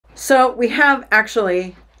So we have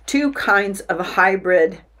actually two kinds of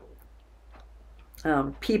hybrid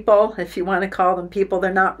people, if you want to call them people.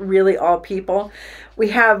 They're not really all people. We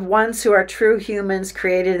have ones who are true humans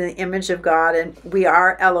created in the image of God, and we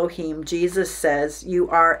are Elohim. Jesus says, you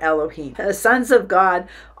are Elohim. The sons of God,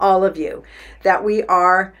 all of you, that we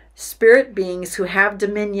are spirit beings who have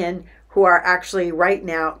dominion, who are actually right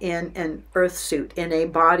now in an earth suit, in a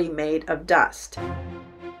body made of dust.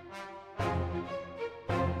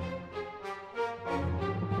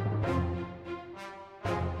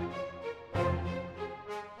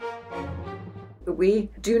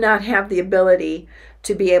 We do not have the ability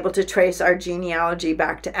to be able to trace our genealogy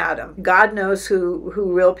back to Adam. God knows who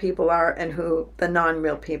real people are and who the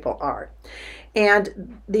non-real people are.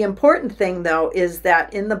 And the important thing, though, is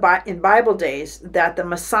that in Bible days, that the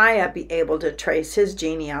Messiah be able to trace his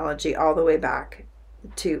genealogy all the way back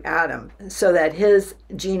to Adam, so that his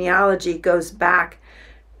genealogy goes back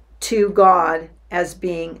to God as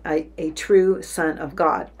being a true son of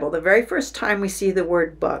God. Well, the very first time we see the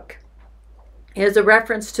word book is a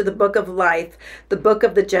reference to the book of life, the book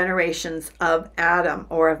of the generations of Adam,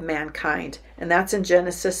 or of mankind. And that's in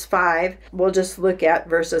Genesis 5. We'll just look at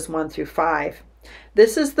verses 1 through 5.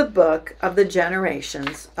 This is the book of the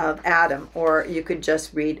generations of Adam, or you could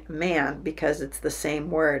just read man, because it's the same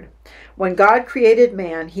word. When God created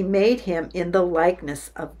man, he made him in the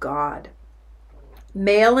likeness of God.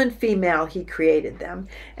 Male and female he created them,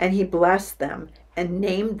 and he blessed them and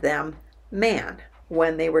named them man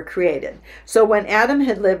when they were created. So when Adam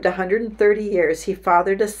had lived 130 years, he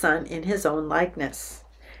fathered a son in his own likeness,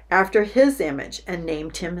 after his image, and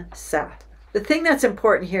named him Seth. The thing that's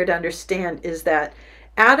important here to understand is that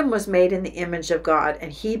Adam was made in the image of God,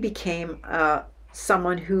 and he became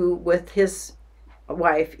someone who, with his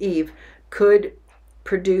wife Eve, could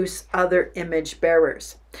produce other image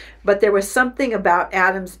bearers. But there was something about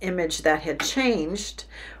Adam's image that had changed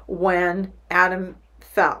when Adam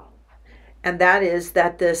fell. And that is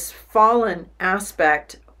that this fallen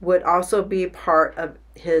aspect would also be part of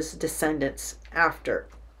his descendants after.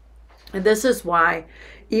 And this is why,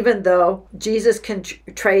 even though Jesus can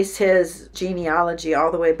trace his genealogy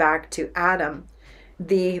all the way back to Adam,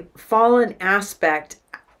 the fallen aspect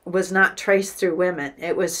was not traced through women.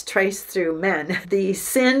 It was traced through men. The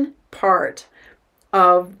sin part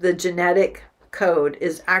of the genetic code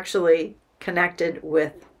is actually connected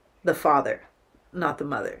with the father, not the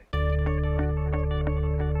mother.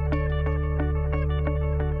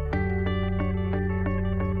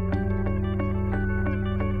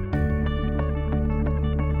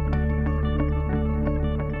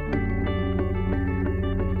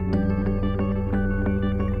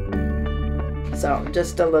 So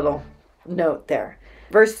just a little note there.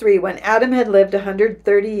 Verse 3, when Adam had lived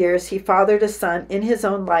 130 years, he fathered a son in his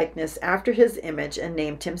own likeness, after his image, and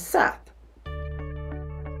named him Seth.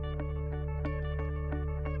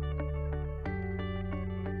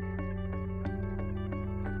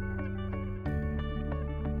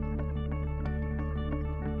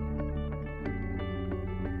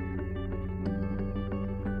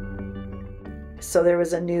 So there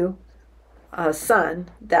was a new son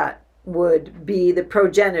that would be the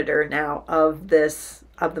progenitor now of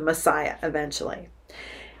the Messiah eventually.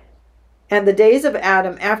 And the days of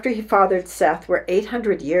Adam after he fathered Seth were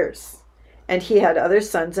 800 years, and he had other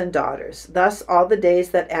sons and daughters. Thus all the days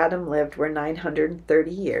that Adam lived were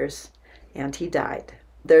 930 years, and he died.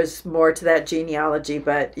 There's more to that genealogy,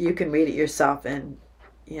 but you can read it yourself in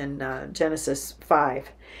Genesis 5.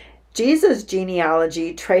 Jesus'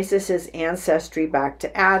 genealogy traces his ancestry back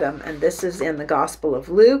to Adam, and this is in the Gospel of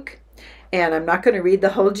Luke. And I'm not going to read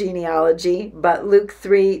the whole genealogy, but Luke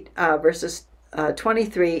 3, verses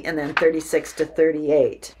 23 and then 36 to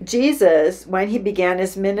 38. Jesus, when he began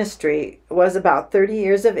his ministry, was about 30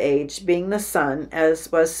 years of age, being the son, as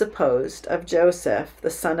was supposed, of Joseph, the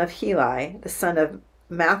son of Heli, the son of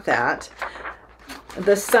Mathat,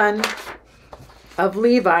 the son of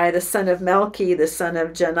Levi, the son of Melchi, the son of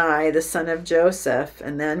Janai, the son of Joseph.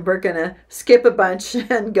 And then we're going to skip a bunch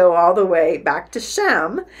and go all the way back to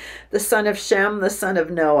Shem, the son of Shem, the son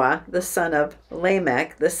of Noah, the son of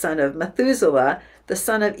Lamech, the son of Methuselah, the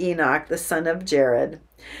son of Enoch, the son of Jared,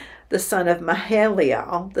 the son of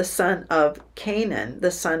Mahalalel, the son of Canaan,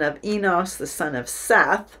 the son of Enos, the son of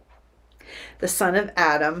Seth, the son of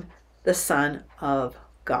Adam, the son of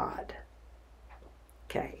God.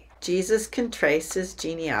 Okay. Jesus can trace his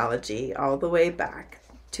genealogy all the way back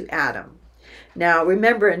to Adam. Now,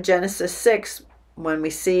 remember in Genesis 6, when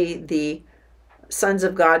we see the sons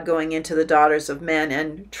of God going into the daughters of men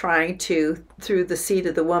and trying to, through the seed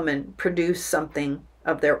of the woman, produce something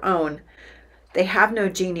of their own, they have no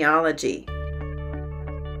genealogy.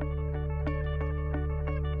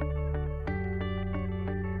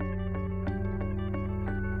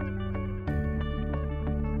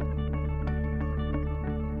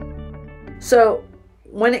 So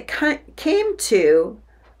when it came to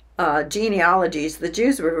genealogies, the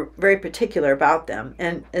Jews were very particular about them,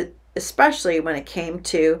 and especially when it came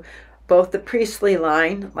to both the priestly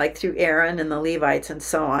line, like through Aaron and the Levites and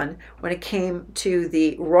so on, when it came to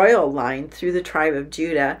the royal line through the tribe of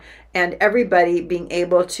Judah, and everybody being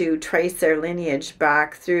able to trace their lineage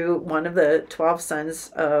back through one of the 12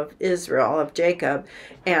 sons of Israel, of Jacob,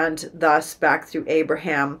 and thus back through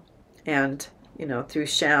Abraham and, through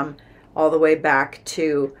Shem, all the way back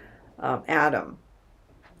to Adam.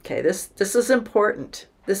 Okay, this is important.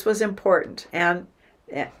 This was important, and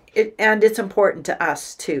it's important to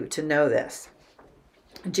us too to know this.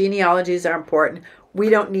 Genealogies are important. We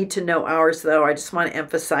don't need to know ours, though. I just want to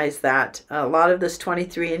emphasize that. A lot of this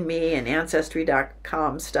 23andMe and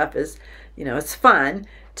Ancestry.com stuff is, it's fun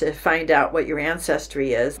to find out what your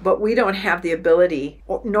ancestry is, but we don't have the ability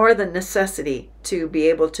nor the necessity to be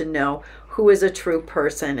able to know who is a true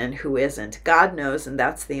person and who isn't. God knows, and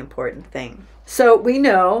that's the important thing. So we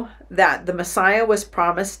know that the Messiah was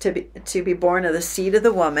promised to be born of the seed of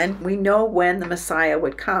the woman. We know when the Messiah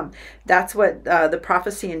would come. That's what the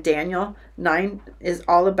prophecy in Daniel 9 is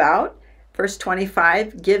all about. Verse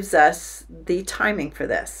 25 gives us the timing for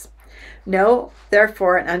this. Know,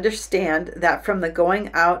 therefore, and understand that from the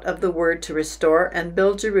going out of the word to restore and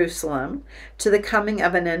build Jerusalem to the coming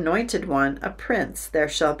of an anointed one, a prince, there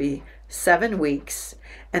shall be 7 weeks,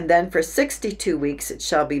 and then for 62 weeks it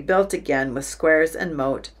shall be built again with squares and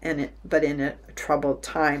moat, but in a troubled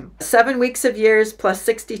time. 7 weeks of years plus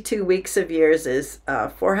 62 weeks of years is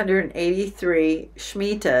 483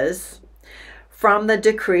 Shemitas from the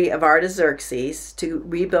decree of Artaxerxes to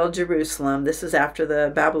rebuild Jerusalem. This is after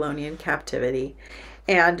the Babylonian captivity,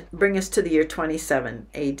 and bring us to the year 27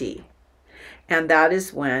 AD. And that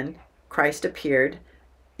is when Christ appeared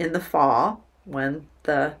in the fall, when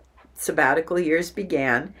the sabbatical years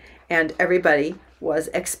began, and everybody was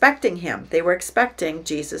expecting him. They were expecting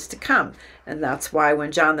Jesus to come. And that's why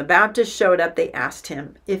when John the Baptist showed up, they asked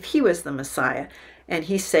him if he was the Messiah. And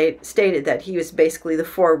he stated that he was basically the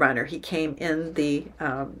forerunner. He came in the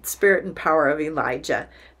spirit and power of Elijah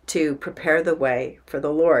to prepare the way for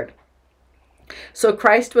the Lord. So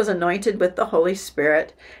Christ was anointed with the Holy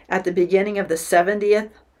Spirit at the beginning of the 70th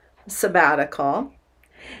sabbatical,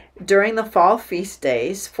 during the fall feast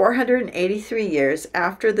days, 483 years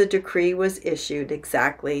after the decree was issued,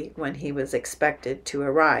 exactly when he was expected to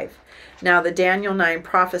arrive. Now, the Daniel 9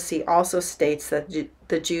 prophecy also states that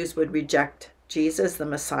the Jews would reject Jesus, the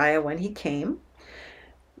Messiah, when he came.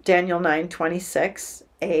 Daniel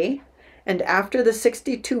 9:26a, and after the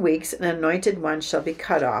 62 weeks, an anointed one shall be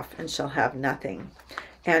cut off and shall have nothing.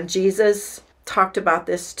 And Jesus talked about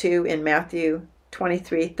this too in Matthew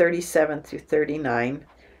 23:37 through 39.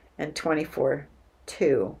 And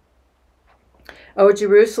 24:2. O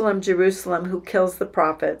Jerusalem, Jerusalem, who kills the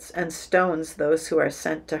prophets and stones those who are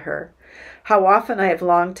sent to her. How often I have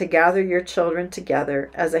longed to gather your children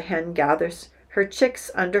together as a hen gathers her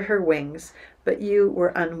chicks under her wings, but you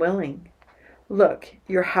were unwilling. Look,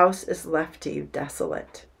 your house is left to you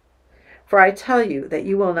desolate. For I tell you that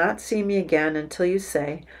you will not see me again until you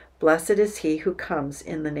say, Blessed is he who comes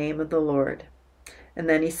in the name of the Lord. And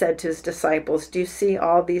then he said to his disciples, do you see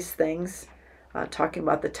all these things? Talking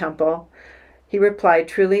about the temple. He replied,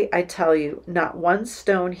 truly, I tell you, not one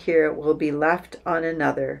stone here will be left on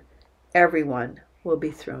another. Everyone will be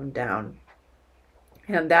thrown down.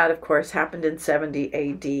 And that, of course, happened in 70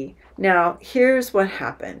 AD. Now, here's what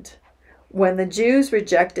happened. When the Jews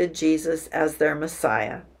rejected Jesus as their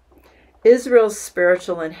Messiah, Israel's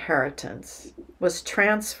spiritual inheritance was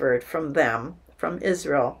transferred from them, from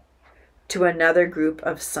Israel, to another group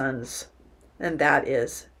of sons, and that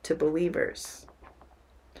is to believers.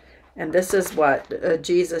 And this is what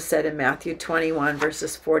Jesus said in Matthew 21,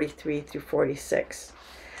 verses 43 through 46.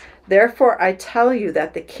 Therefore I tell you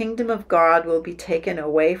that the kingdom of God will be taken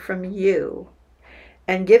away from you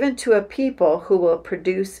and given to a people who will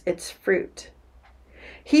produce its fruit.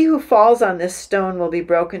 He who falls on this stone will be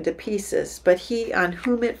broken to pieces, but he on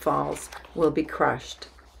whom it falls will be crushed.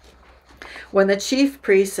 When the chief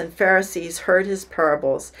priests and Pharisees heard his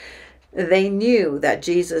parables, they knew that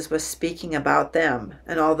Jesus was speaking about them,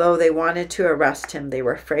 and although they wanted to arrest him, they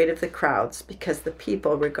were afraid of the crowds because the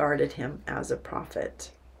people regarded him as a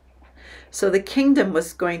prophet. So the kingdom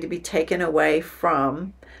was going to be taken away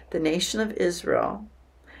from the nation of Israel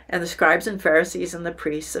and the scribes and Pharisees and the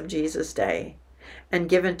priests of Jesus' day and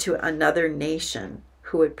given to another nation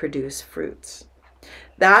who would produce fruits.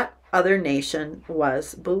 That other nation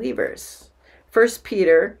was believers. 1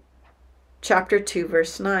 Peter chapter 2,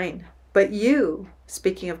 verse 9. But you,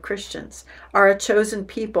 speaking of Christians, are a chosen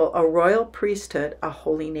people, a royal priesthood, a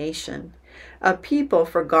holy nation, a people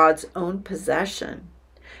for God's own possession,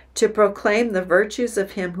 to proclaim the virtues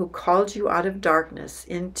of him who called you out of darkness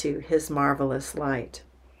into his marvelous light.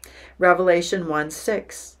 Revelation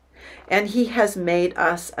 1:6. And he has made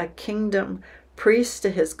us a kingdom, priests to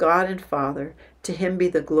his God and Father. To him be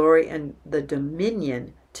the glory and the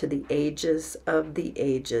dominion to the ages of the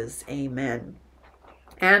ages. Amen.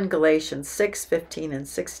 And Galatians 6:15 and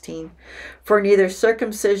 16. For neither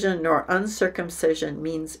circumcision nor uncircumcision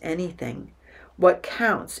means anything. What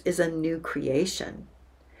counts is a new creation.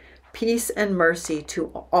 Peace and mercy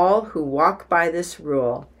to all who walk by this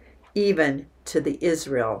rule, even to the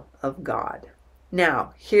Israel of God.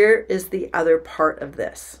 Now, here is the other part of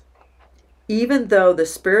this. Even though the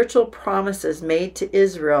spiritual promises made to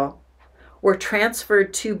Israel were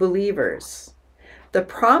transferred to believers, the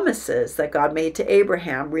promises that God made to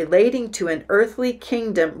Abraham relating to an earthly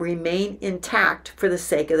kingdom remain intact for the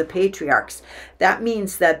sake of the patriarchs. That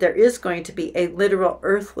means that there is going to be a literal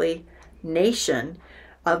earthly nation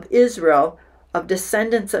of Israel, of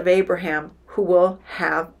descendants of Abraham, who will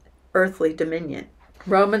have earthly dominion.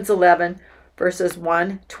 Romans 11, verses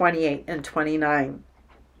 1, 28, and 29.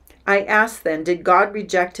 I ask then, did God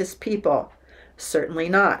reject his people? Certainly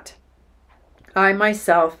not. I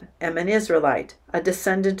myself am an Israelite, a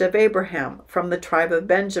descendant of Abraham from the tribe of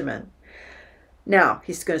Benjamin. Now,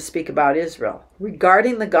 he's going to speak about Israel.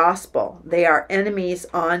 Regarding the gospel, they are enemies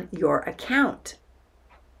on your account.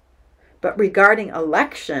 But regarding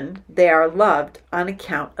election, they are loved on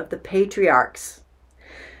account of the patriarchs.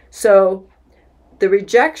 So, the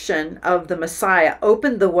rejection of the Messiah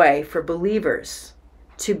opened the way for believers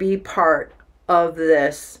to be part of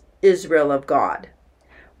this Israel of God.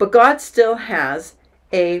 But God still has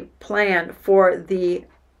a plan for the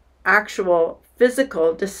actual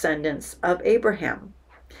physical descendants of Abraham.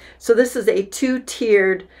 So this is a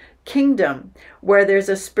two-tiered kingdom where there's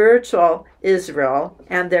a spiritual Israel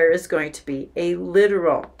and there is going to be a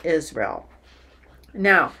literal Israel.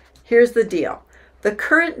 Now, here's the deal. The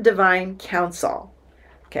current divine council,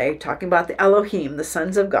 okay, talking about the Elohim, the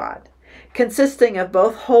sons of God, consisting of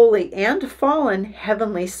both holy and fallen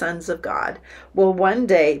heavenly sons of God, will one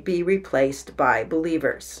day be replaced by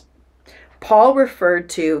believers. Paul referred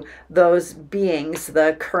to those beings,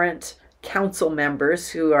 the current council members,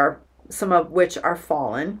 who are some of which are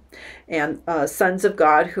fallen, and sons of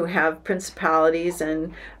God who have principalities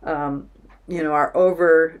and are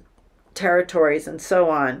over territories and so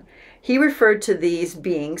on. He referred to these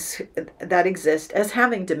beings that exist as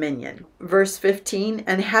having dominion. Verse 15,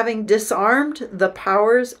 and having disarmed the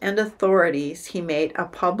powers and authorities, he made a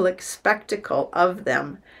public spectacle of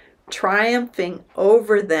them, triumphing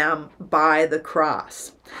over them by the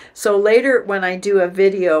cross. So later when I do a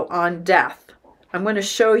video on death, I'm going to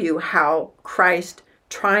show you how Christ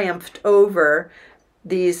triumphed over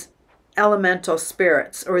these elemental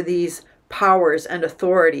spirits, or these powers and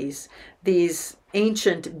authorities, these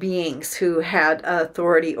ancient beings who had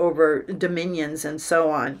authority over dominions and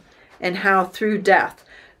so on, and how through death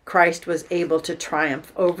Christ was able to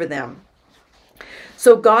triumph over them.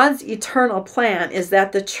 So God's eternal plan is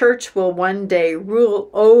that the church will one day rule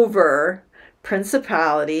over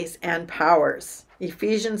principalities and powers.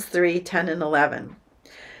 Ephesians 3, 10 and 11.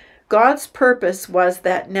 God's purpose was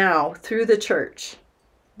that now, through the church,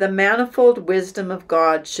 the manifold wisdom of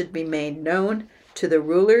God should be made known to the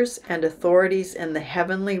rulers and authorities in the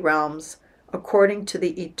heavenly realms, according to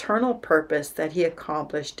the eternal purpose that he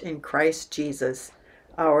accomplished in Christ Jesus,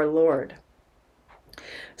 our Lord.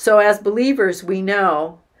 So as believers, we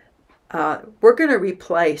know we're going to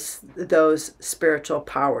replace those spiritual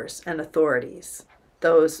powers and authorities,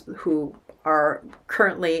 those who are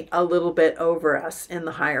currently a little bit over us in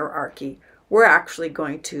the hierarchy. We're actually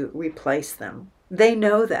going to replace them. They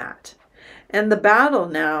know that. And the battle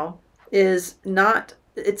now is not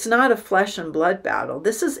a flesh and blood battle.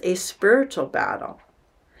 This is a spiritual battle.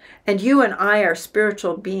 And you and I are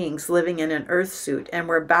spiritual beings living in an earth suit, and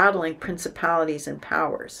we're battling principalities and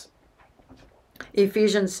powers.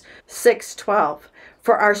 Ephesians 6:12.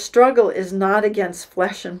 For our struggle is not against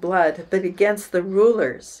flesh and blood, but against the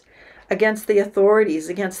rulers, against the authorities,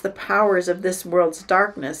 against the powers of this world's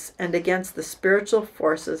darkness, and against the spiritual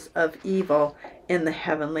forces of evil in the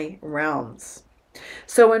heavenly realms.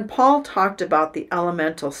 So when Paul talked about the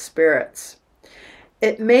elemental spirits,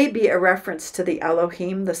 it may be a reference to the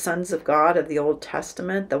Elohim, the sons of God of the Old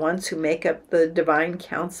Testament, the ones who make up the divine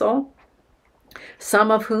council,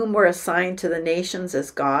 some of whom were assigned to the nations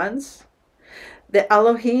as gods. The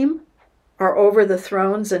Elohim are over the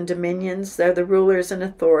thrones and dominions. They're the rulers and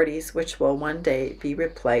authorities, which will one day be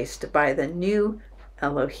replaced by the new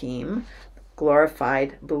Elohim,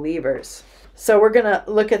 glorified believers. So we're going to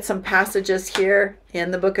look at some passages here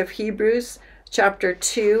in the book of Hebrews, chapter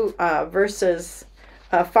 2, verses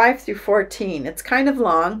 5 through 14. It's kind of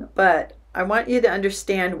long, but I want you to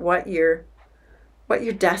understand what your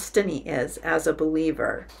destiny is as a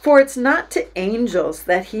believer. For it's not to angels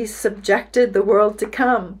that he subjected the world to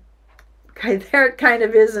come. Okay, there it kind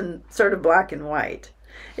of is in sort of black and white.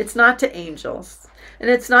 It's not to angels, and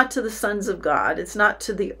it's not to the sons of God. It's not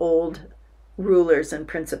to the old rulers and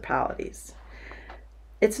principalities.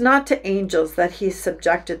 It's not to angels that he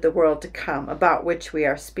subjected the world to come, about which we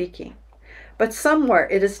are speaking. But somewhere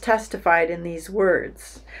it is testified in these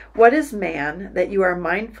words, what is man that you are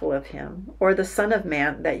mindful of him, or the son of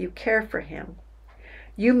man that you care for him?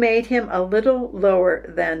 You made him a little lower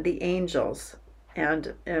than the angels.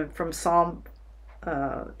 And from Psalm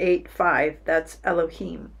 8:5, that's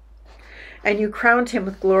Elohim. And you crowned him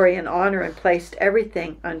with glory and honor and placed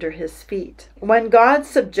everything under his feet. When God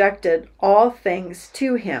subjected all things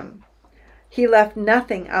to him, he left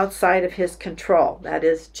nothing outside of his control. That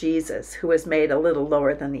is Jesus, who was made a little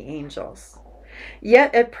lower than the angels.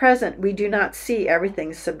 Yet at present we do not see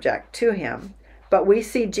everything subject to him, but we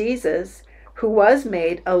see Jesus, who was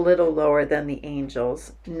made a little lower than the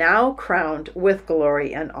angels, now crowned with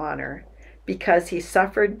glory and honor, because he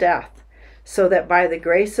suffered death, so that by the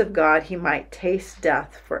grace of God he might taste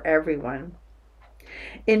death for everyone.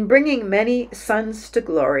 In bringing many sons to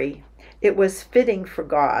glory, it was fitting for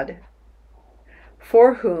God,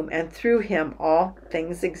 for whom and through him all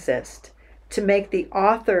things exist, to make the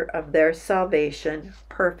author of their salvation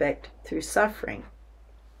perfect through suffering.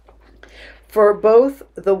 For both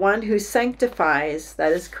the one who sanctifies,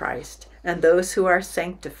 that is Christ, and those who are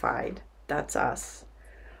sanctified, that's us,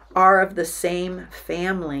 are of the same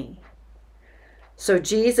family. So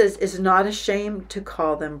Jesus is not ashamed to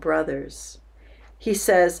call them brothers. He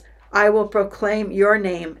says, I will proclaim your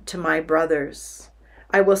name to my brothers.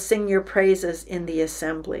 I will sing your praises in the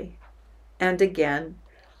assembly. And again,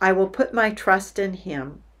 I will put my trust in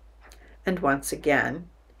him. And once again,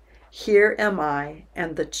 here am I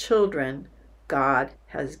and the children God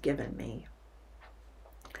has given me.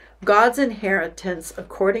 God's inheritance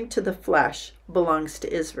according to the flesh belongs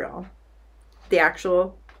to Israel, the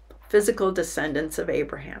actual physical descendants of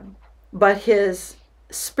Abraham. But his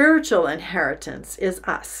spiritual inheritance is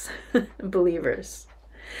us, believers.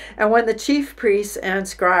 And when the chief priests and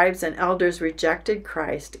scribes and elders rejected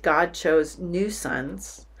Christ, God chose new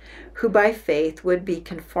sons who by faith would be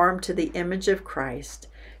conformed to the image of Christ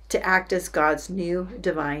to act as God's new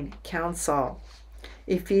divine counsel.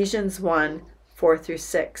 Ephesians 1:4 through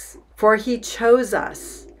 6. For he chose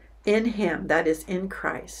us in him, that is in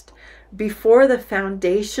Christ, before the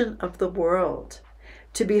foundation of the world,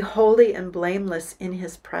 to be holy and blameless in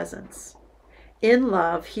his presence. In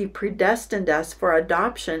love, he predestined us for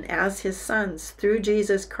adoption as his sons through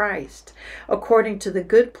Jesus Christ, according to the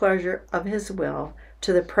good pleasure of his will,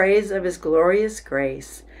 to the praise of his glorious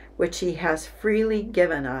grace, which he has freely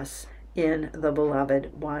given us in the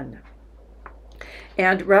Beloved One.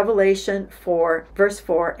 And Revelation 4, verse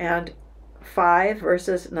 4 and 5,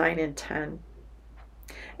 verses 9 and 10.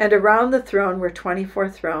 And around the throne were 24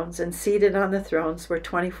 thrones, and seated on the thrones were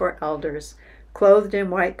 24 elders, clothed in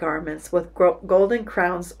white garments, with golden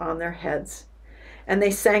crowns on their heads. And they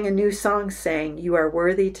sang a new song, saying, You are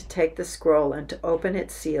worthy to take the scroll and to open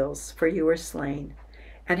its seals, for you were slain,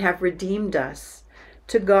 and have redeemed us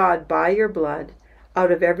to God by your blood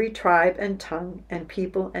out of every tribe and tongue and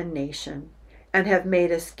people and nation, and have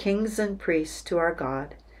made us kings and priests to our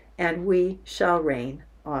God, and we shall reign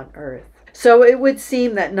on earth. So it would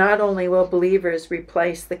seem that not only will believers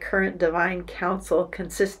replace the current divine council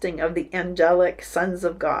consisting of the angelic sons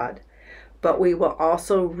of God, but we will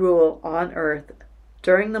also rule on earth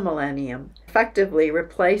during the millennium, effectively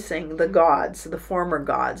replacing the gods, the former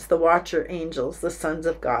gods, the watcher angels, the sons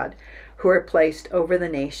of God, who are placed over the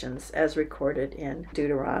nations as recorded in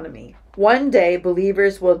Deuteronomy. One day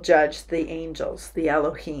believers will judge the angels, the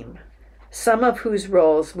Elohim, some of whose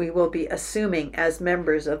roles we will be assuming as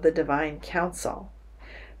members of the divine council.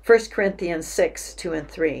 1 Corinthians 6, 2 and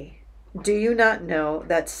 3. Do you not know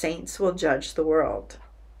that saints will judge the world?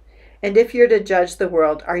 And if you're to judge the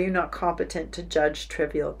world, are you not competent to judge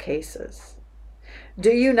trivial cases?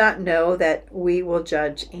 Do you not know that we will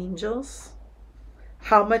judge angels?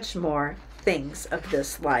 How much more things of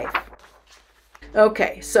this life?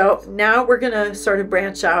 Okay, so now we're going to sort of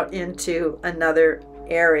branch out into another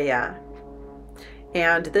area.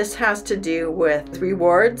 And this has to do with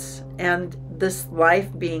rewards and this life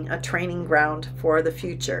being a training ground for the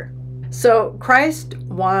future. So Christ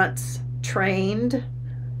wants trained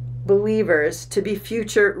believers to be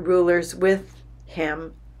future rulers with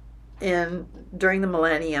him during the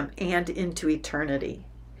millennium and into eternity.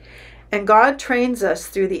 And God trains us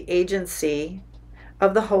through the agency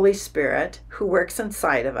of the Holy Spirit, who works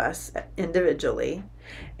inside of us individually,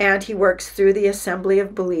 and he works through the assembly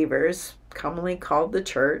of believers, commonly called the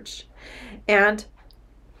church, and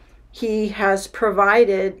he has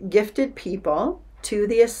provided gifted people to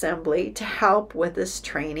the assembly to help with this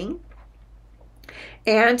training.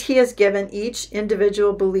 And he has given each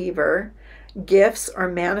individual believer gifts or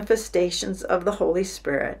manifestations of the Holy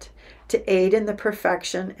Spirit to aid in the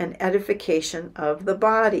perfection and edification of the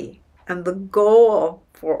body. And the goal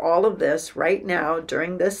for all of this right now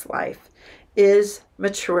during this life is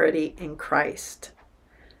maturity in Christ.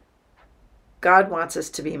 God wants us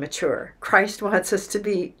to be mature. Christ wants us to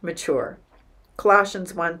be mature.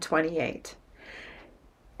 Colossians 1:28.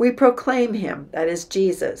 We proclaim him, that is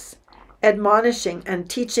Jesus, admonishing and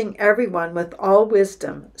teaching everyone with all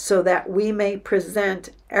wisdom, so that we may present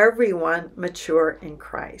everyone mature in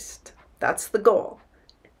Christ. That's the goal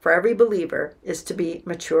for every believer, is to be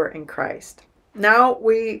mature in Christ. Now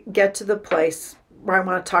we get to the place where I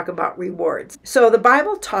want to talk about rewards. So the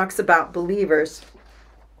Bible talks about believers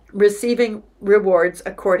receiving rewards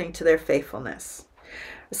according to their faithfulness.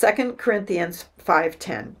 2 Corinthians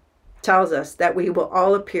 5:10 tells us that we will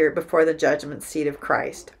all appear before the judgment seat of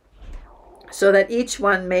Christ, so that each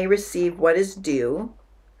one may receive what is due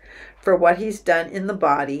for what he's done in the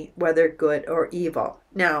body, whether good or evil.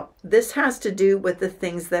 Now, this has to do with the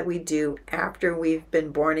things that we do after we've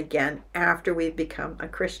been born again, after we've become a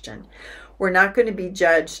Christian. We're not going to be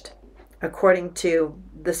judged according to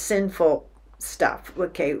the sinful stuff.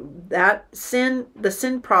 Okay, the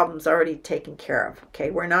sin problem's already taken care of. Okay,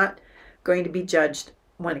 we're not going to be judged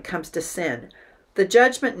when it comes to sin. The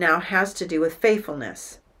judgment now has to do with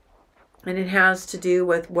faithfulness. And it has to do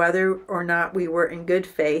with whether or not we were in good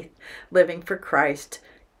faith, living for Christ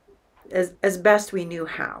as best we knew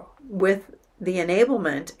how, with the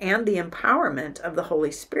enablement and the empowerment of the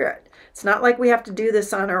Holy Spirit. It's not like we have to do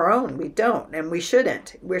this on our own. We don't, and we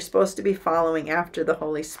shouldn't. We're supposed to be following after the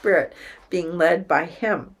Holy Spirit, being led by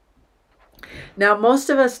him. Now,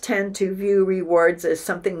 most of us tend to view rewards as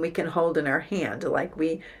something we can hold in our hand, like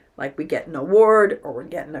we get an award, or we're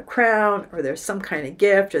getting a crown, or there's some kind of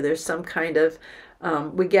gift, or there's some kind of,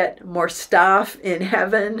 we get more stuff in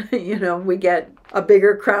heaven, we get a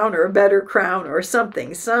bigger crown or a better crown or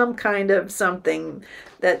something, some kind of something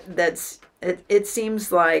it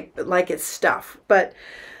seems like it's stuff. But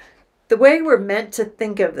the way we're meant to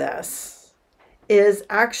think of this is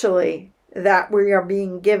actually that we are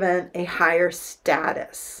being given a higher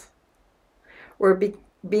status. We're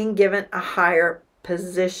being given a higher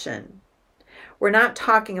position. We're not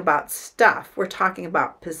talking about stuff, we're talking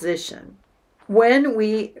about position. When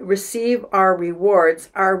we receive our rewards,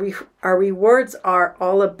 our rewards are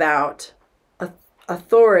all about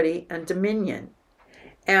authority and dominion,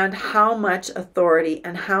 and how much authority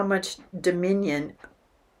and how much dominion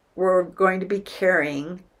we're going to be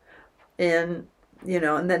carrying in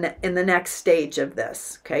the next stage of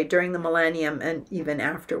this, okay, during the millennium and even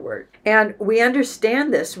afterward. And we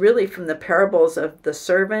understand this really from the parables of the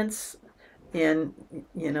servants in,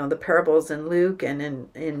 the parables in Luke and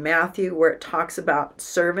in Matthew, where it talks about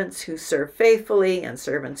servants who serve faithfully and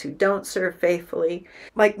servants who don't serve faithfully.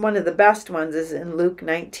 Like one of the best ones is in Luke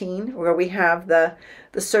 19, where we have the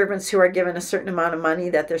servants who are given a certain amount of money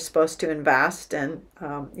that they're supposed to invest, and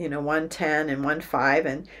 110 and 1.5,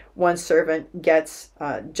 and one servant gets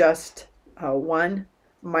just 1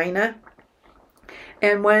 mina.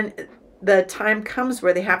 And when the time comes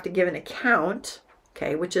where they have to give an account,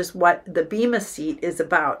 okay, which is what the Bema seat is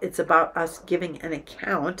about. It's about us giving an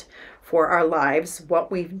account for our lives, what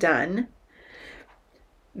we've done.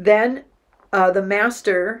 Then the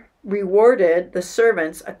master rewarded the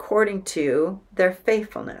servants according to their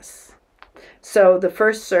faithfulness. So the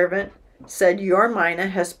first servant said, "Your mina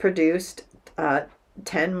has produced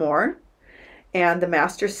 10 more." And the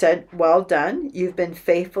master said, "Well done. You've been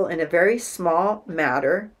faithful in a very small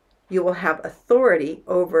matter. You will have authority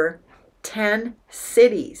over 10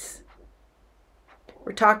 cities."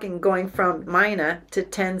 We're talking going from mina to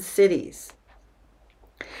 10 cities.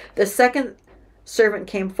 The second servant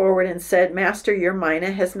came forward and said, "Master, your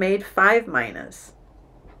mina has made 5 minas."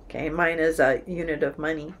 Okay, mina is a unit of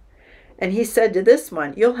money. And he said to this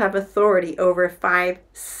one, "You'll have authority over 5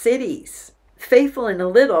 cities. Faithful in a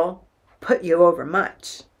little, put you over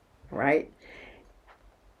much," right?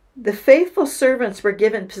 The faithful servants were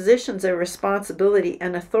given positions of responsibility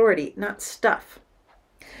and authority, not stuff.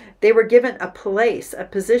 They were given a place, a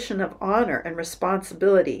position of honor and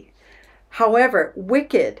responsibility. However,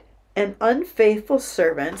 wicked and unfaithful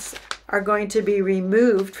servants are going to be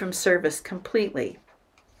removed from service completely.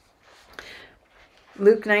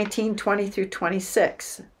 Luke 19:20 through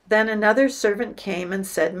 26. Then another servant came and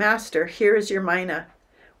said, Master, here is your mina,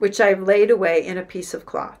 which I have laid away in a piece of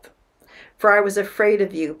cloth. For I was afraid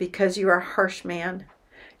of you, because you are a harsh man.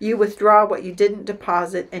 You withdraw what you didn't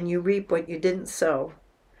deposit, and you reap what you didn't sow.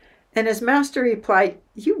 And his master replied,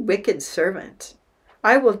 You wicked servant,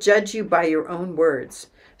 I will judge you by your own words.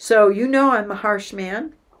 So you know I'm a harsh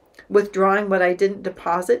man, withdrawing what I didn't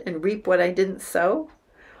deposit and reap what I didn't sow.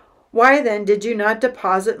 Why then did you not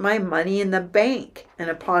deposit my money in the bank, and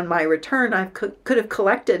upon my return I could have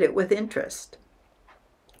collected it with interest?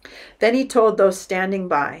 Then he told those standing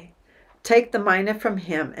by, Take the mina from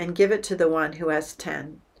him and give it to the one who has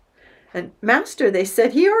 10. And Master, they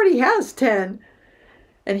said, he already has 10.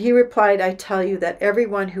 And he replied, I tell you that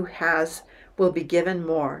everyone who has will be given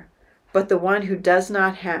more, but the one who does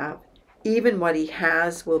not have, even what he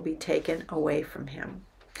has will be taken away from him.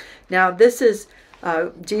 Now this is,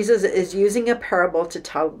 Jesus is using a parable to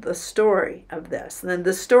tell the story of this. And then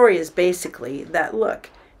the story is basically that,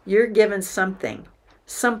 look, you're given something,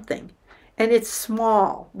 and it's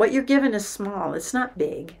small. What you're given is small. It's not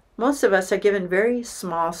big. Most of us are given very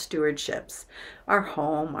small stewardships. Our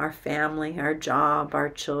home, our family, our job, our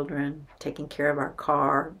children, taking care of our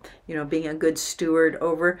car, being a good steward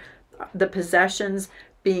over the possessions,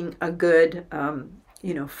 being a good,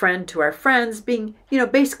 friend to our friends, being,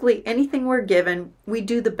 basically anything we're given, we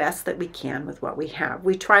do the best that we can with what we have.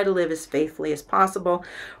 We try to live as faithfully as possible.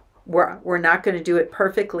 We're not going to do it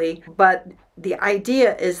perfectly, but the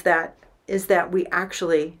idea is that we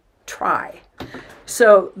actually try.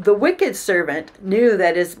 So the wicked servant knew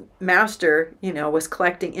that his master, was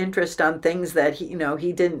collecting interest on things that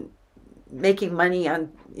he didn't, making money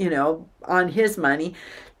on, on his money.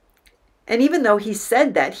 And even though he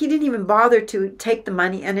said that, he didn't even bother to take the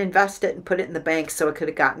money and invest it and put it in the bank so it could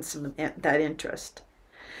have gotten some of that interest.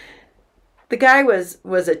 The guy was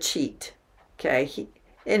a cheat, okay?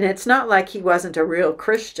 And it's not like he wasn't a real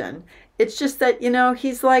Christian. It's just that,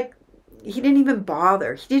 he's like, he didn't even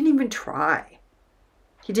bother. He didn't even try.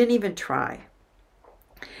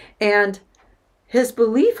 And his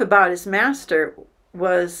belief about his master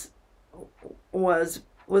was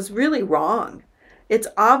really wrong. It's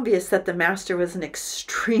obvious that the master was an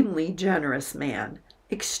extremely generous man,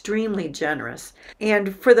 extremely generous.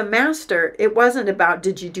 And for the master, it wasn't about,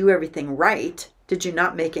 did you do everything right? Did you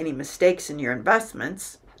not make any mistakes in your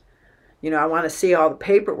investments? I want to see all the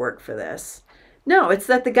paperwork for this. No, it's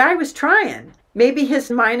that the guy was trying. Maybe his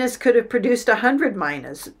minas could have produced 100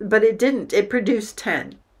 minas, but it didn't. It produced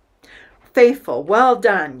 10. Faithful, well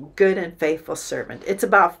done, good and faithful servant. It's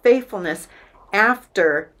about faithfulness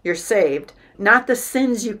after you're saved, not the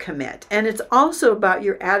sins you commit. And it's also about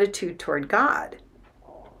your attitude toward God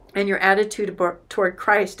and your attitude toward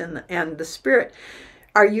Christ and the Spirit.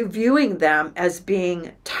 Are you viewing them as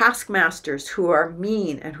being taskmasters who are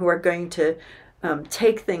mean and who are going to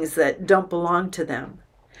take things that don't belong to them?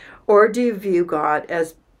 Or do you view God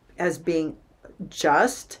as being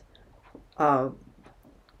just,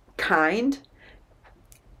 kind,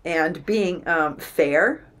 and being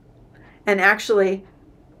fair, and actually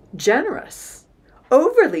generous,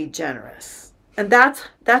 overly generous? And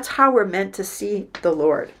that's how we're meant to see the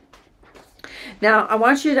Lord. Now, I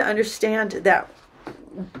want you to understand that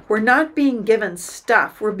we're not being given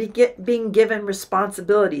stuff. We're being given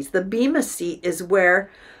responsibilities. The bema seat is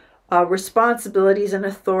where responsibilities and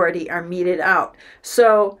authority are meted out.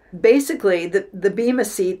 So basically, the bema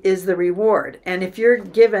seat is the reward. And if you're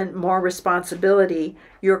given more responsibility,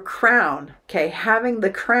 your crown, having the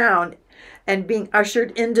crown and being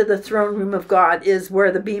ushered into the throne room of God is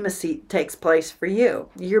where the bema seat takes place for you.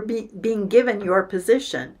 You're being given your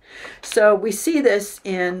position. So we see this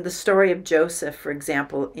in the story of Joseph, for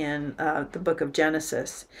example, in the book of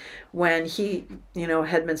Genesis, when he,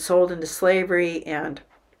 had been sold into slavery, and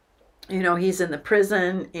he's in the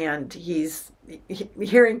prison, and he's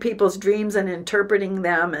hearing people's dreams and interpreting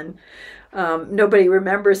them, and nobody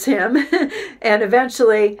remembers him. And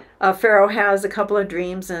eventually Pharaoh has a couple of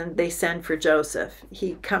dreams, and they send for Joseph.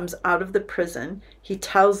 He comes out of the prison, he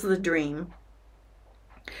tells the dream,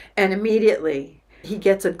 and immediately he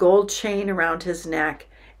gets a gold chain around his neck,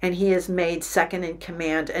 and he is made second in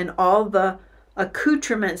command, and all the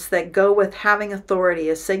accoutrements that go with having authority,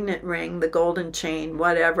 a signet ring, the golden chain,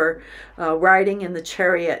 whatever, riding in the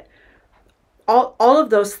chariot, all of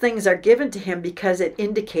those things are given to him because it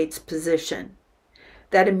indicates position.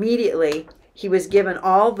 That immediately he was given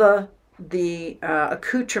all the the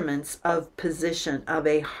accoutrements of position, of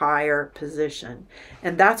a higher position.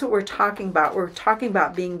 And that's what we're talking about. We're talking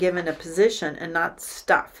about being given a position and not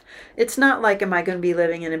stuff. It's not like, am I going to be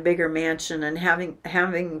living in a bigger mansion and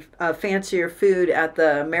having fancier food at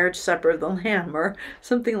the marriage supper of the Lamb or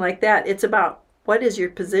something like that. It's about what is your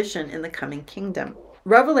position in the coming kingdom.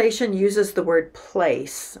 Revelation uses the word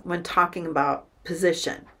place when talking about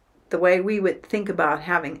position. The way we would think about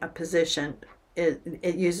having a position,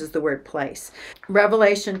 it uses the word place.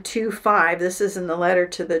 Revelation 2:5, this is in the letter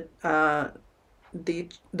to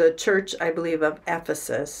the church, I believe, of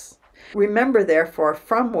Ephesus. Remember, therefore,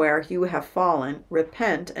 from where you have fallen,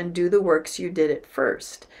 repent and do the works you did at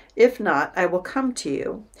first. If not, I will come to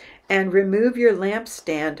you and remove your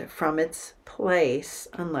lampstand from its place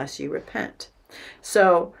unless you repent.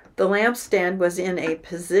 So the lampstand was in a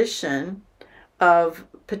position of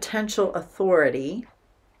potential authority.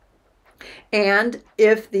 And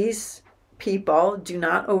if these people do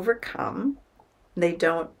not overcome, they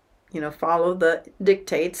don't, follow the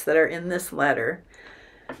dictates that are in this letter,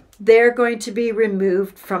 they're going to be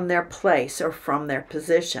removed from their place or from their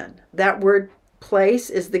position. That word place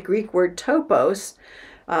is the Greek word topos,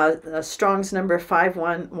 Strong's number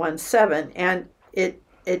 5117, and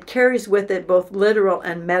it carries with it both literal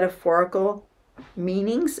and metaphorical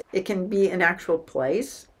meanings. It can be an actual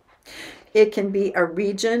place. It can be a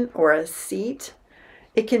region or a seat.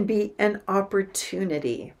 It can be an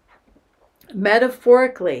opportunity.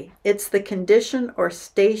 Metaphorically, it's the condition or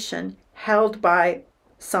station held by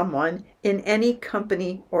someone in any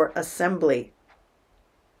company or assembly.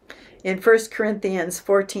 In 1 Corinthians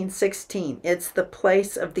 14:16, it's the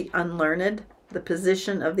place of the unlearned, the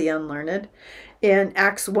position of the unlearned. In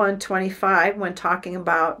Acts 1:25, when talking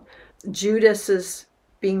about Judas's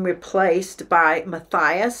being replaced by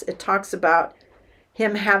Matthias, it talks about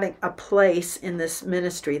him having a place in this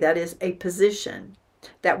ministry, that is a position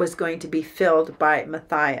that was going to be filled by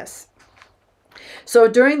Matthias. So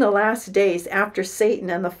during the last days, after Satan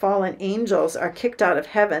and the fallen angels are kicked out of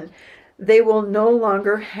heaven, they will no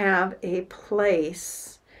longer have a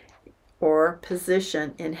place or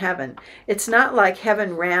position in heaven. It's not like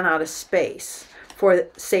heaven ran out of space for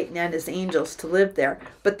Satan and his angels to live there,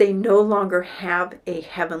 but they no longer have a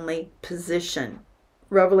heavenly position.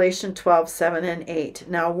 Revelation 12:7 and 8.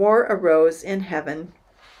 Now war arose in heaven,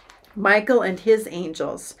 Michael and his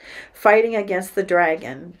angels fighting against the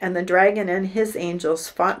dragon, and the dragon and his angels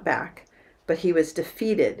fought back, but he was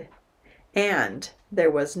defeated, and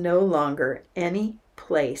there was no longer any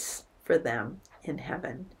place for them in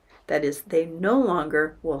heaven. That is, they no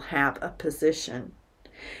longer will have a position.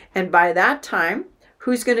 And by that time,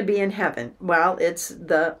 who's going to be in heaven? Well, it's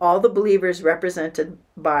all the believers represented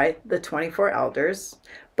by the 24 elders,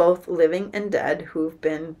 both living and dead, who've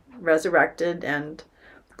been resurrected and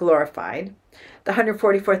glorified. The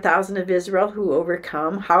 144,000 of Israel who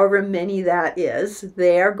overcome, however many that is,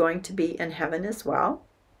 they are going to be in heaven as well.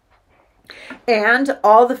 And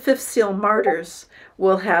all the fifth seal martyrs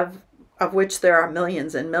will have, of which there are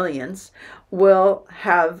millions and millions, will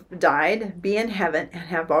have died, be in heaven, and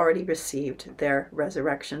have already received their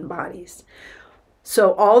resurrection bodies.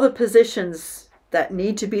 So all the positions that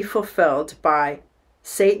need to be fulfilled by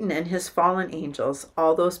Satan and his fallen angels,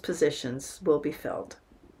 all those positions will be filled.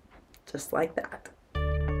 Just like that.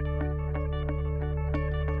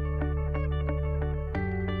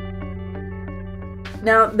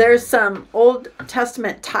 Now, there's some Old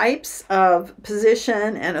Testament types of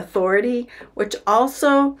position and authority, which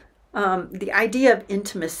also the idea of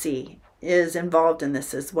intimacy is involved in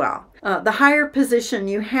this as well. The higher position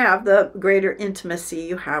you have, the greater intimacy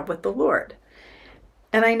you have with the Lord.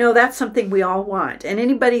 And I know that's something we all want. And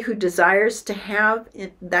anybody who desires to have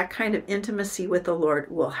that kind of intimacy with the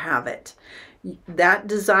Lord will have it. That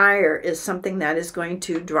desire is something that is going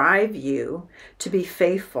to drive you to be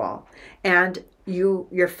faithful. And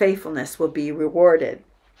your faithfulness will be rewarded.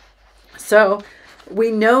 So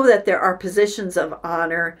we know that there are positions of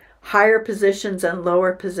honor, higher positions and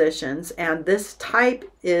lower positions. And this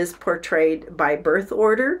type is portrayed by birth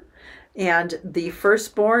order. And the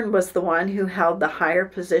firstborn was the one who held the higher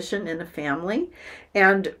position in the family.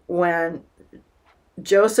 And when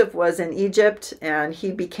Joseph was in Egypt and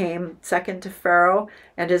he became second to Pharaoh,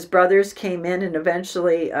 and his brothers came in and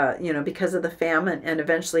eventually, because of the famine, and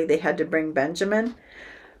eventually they had to bring Benjamin.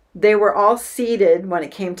 They were all seated when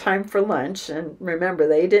it came time for lunch. And remember,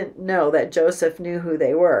 they didn't know that Joseph knew who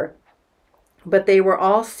they were. But they were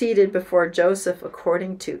all seated before Joseph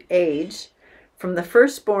according to age, from the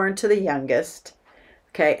firstborn to the youngest.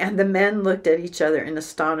 Okay, and the men looked at each other in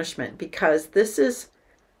astonishment, because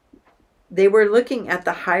they were looking at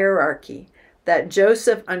the hierarchy. that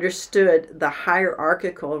Joseph understood the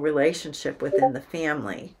hierarchical relationship within the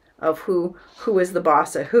family of who was the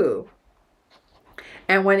boss of who.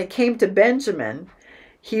 And when it came to Benjamin,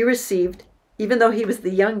 he received, even though he was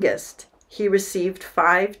the youngest, he received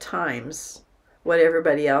 5 times what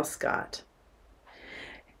everybody else got.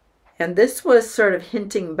 And this was sort of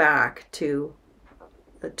hinting back to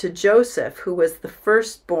Joseph, who was the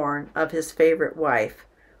firstborn of his favorite wife,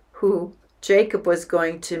 who Jacob was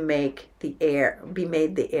going to make be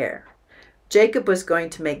made the heir. Jacob was going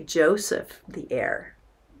to make Joseph the heir.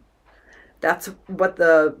 That's what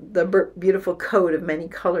the beautiful coat of many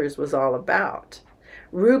colors was all about.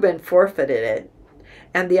 Reuben forfeited it.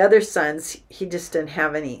 And the other sons, he just didn't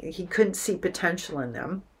have any, he couldn't see potential in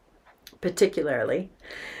them, particularly.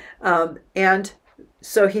 And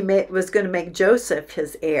so he was going to make Joseph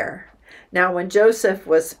his heir. Now, when Joseph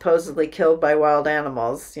was supposedly killed by wild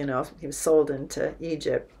animals, he was sold into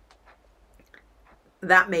Egypt,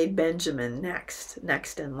 that made Benjamin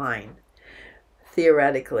next in line,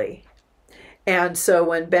 theoretically. And so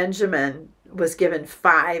when Benjamin was given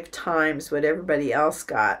 5 times what everybody else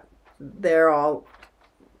got, they're all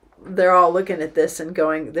looking at this and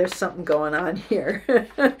going, there's something going on here.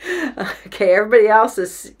 Okay, everybody else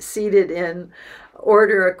is seated in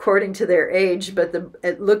order according to their age, but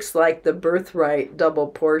it looks like the birthright double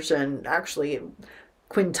portion, actually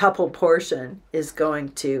quintuple portion, is going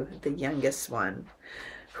to the youngest one,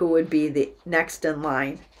 who would be the next in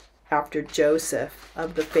line after Joseph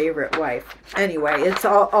of the favorite wife. Anyway, it's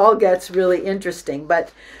all gets really interesting,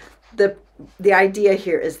 but the idea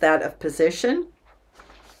here is that of position.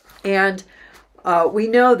 And we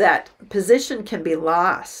know that position can be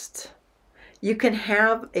lost. You can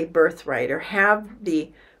have a birthright or have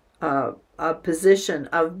a position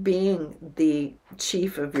of being the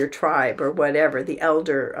chief of your tribe or whatever, the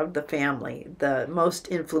elder of the family, the most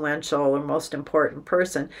influential or most important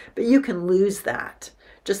person, but you can lose that.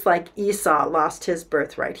 Just like Esau lost his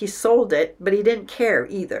birthright. He sold it, but he didn't care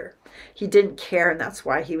either. He didn't care, and that's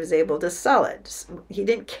why he was able to sell it. He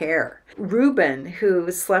didn't care. Reuben,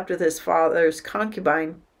 who slept with his father's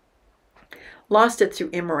concubine, lost it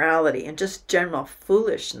through immorality and just general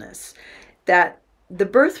foolishness. That the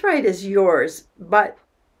birthright is yours, but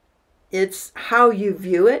it's how you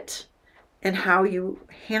view it and how you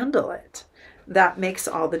handle it that makes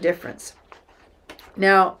all the difference.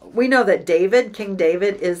 Now, we know that King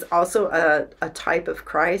David, is also a type of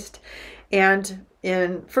Christ. And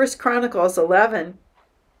in 1 Chronicles 11,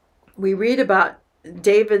 we read about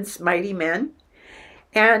David's mighty men.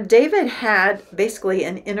 And David had basically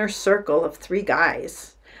an inner circle of 3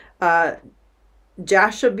 guys,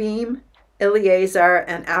 Jashobeam, Eleazar,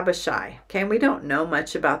 and Abishai. Okay, and we don't know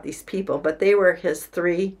much about these people, but they were his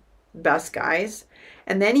 3 best guys.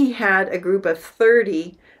 And then he had a group of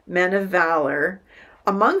 30 men of valor,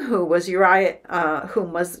 among whom was Uriah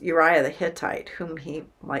the Hittite, whom he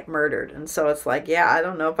murdered. And so it's like, yeah, I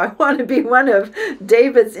don't know if I want to be one of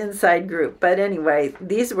David's inside group. But anyway,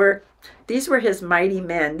 these were his mighty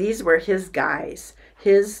men. These were his guys,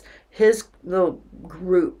 his little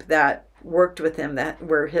group that worked with him, that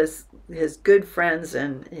were his good friends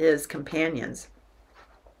and his companions.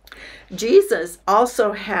 Jesus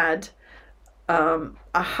also had a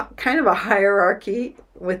kind of a hierarchy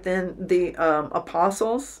within the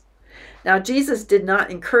apostles. Now, Jesus did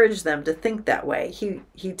not encourage them to think that way.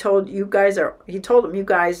 He told them, you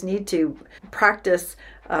guys need to practice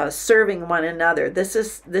serving one another. This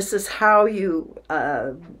is how you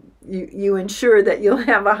ensure that you'll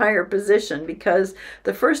have a higher position, because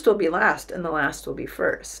the first will be last and the last will be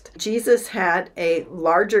first. Jesus had a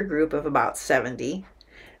larger group of about 70,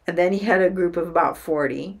 and then he had a group of about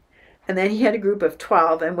 40. And then he had a group of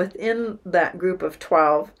 12, and within that group of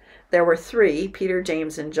 12, there were 3, Peter,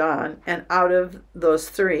 James, and John. And out of those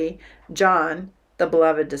 3, John, the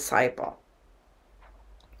beloved disciple.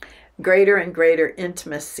 Greater and greater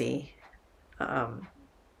intimacy. And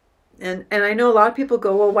I know a lot of people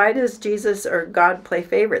go, well, why does Jesus or God play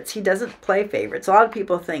favorites? He doesn't play favorites. A lot of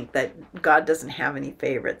people think that God doesn't have any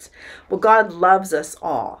favorites. Well, God loves us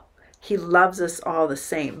all. He loves us all the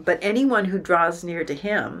same. But anyone who draws near to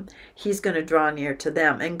him, he's going to draw near to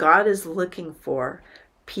them. And God is looking for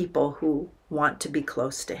people who want to be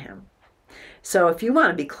close to him. So if you want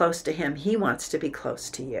to be close to him, he wants to be close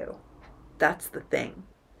to you. That's the thing.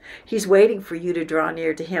 He's waiting for you to draw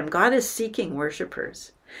near to him. God is seeking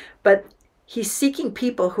worshipers, but he's seeking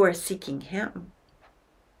people who are seeking him.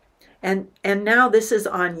 And now this is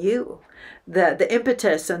on you. The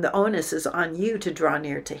impetus and the onus is on you to draw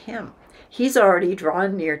near to him. He's already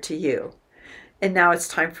drawn near to you. And now it's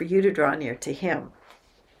time for you to draw near to him.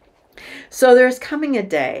 So there's coming a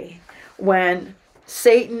day when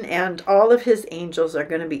Satan and all of his angels are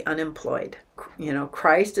going to be unemployed.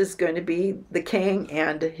 Christ is going to be the king,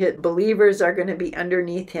 and his believers are going to be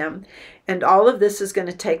underneath him. And all of this is going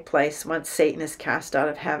to take place once Satan is cast out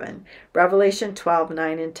of heaven. Revelation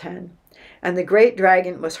 12:9 and 10. And the great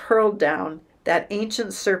dragon was hurled down, that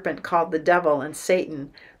ancient serpent called the devil and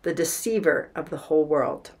Satan, the deceiver of the whole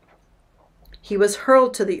world. He was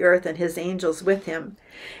hurled to the earth and his angels with him.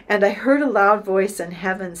 And I heard a loud voice in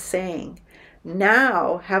heaven saying,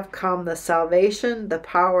 now have come the salvation, the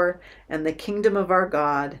power, and the kingdom of our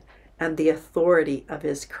God, and the authority of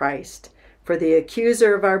his Christ. For the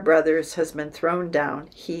accuser of our brothers has been thrown down,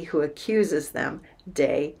 he who accuses them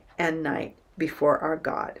day and night before our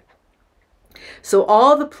God. So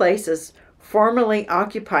all the places formerly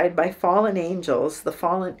occupied by fallen angels, the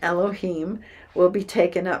fallen Elohim, will be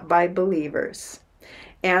taken up by believers.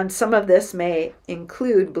 And some of this may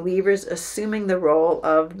include believers assuming the role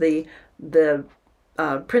of the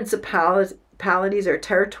principalities or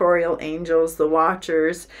territorial angels, the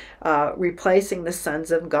watchers, replacing the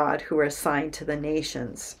sons of God who are assigned to the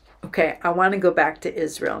nations. Okay, I want to go back to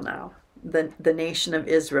Israel now, the nation of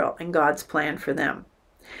Israel and God's plan for them.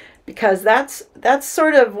 Because that's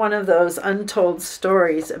sort of one of those untold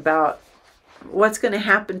stories about what's going to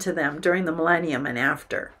happen to them during the millennium and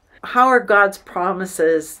after. How are God's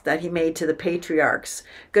promises that he made to the patriarchs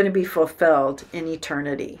going to be fulfilled in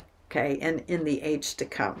eternity, okay, and in the age to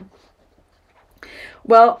come?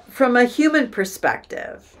 Well, from a human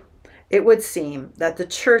perspective, it would seem that the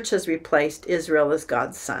church has replaced Israel as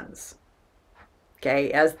God's sons,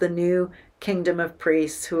 okay, as the new kingdom of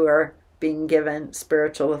priests who are being given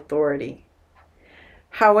spiritual authority.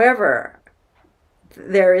 However,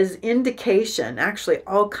 there is indication, actually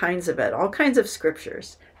all kinds of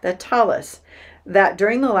scriptures that tell us that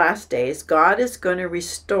during the last days, God is going to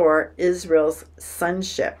restore Israel's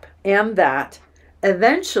sonship, and that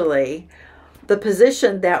eventually the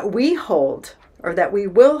position that we hold, or that we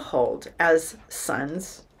will hold as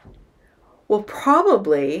sons, will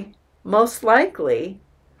probably, most likely,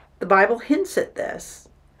 the Bible hints at this,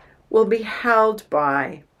 will be held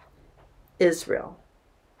by Israel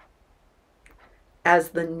as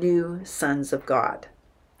the new sons of God.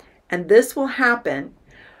 And this will happen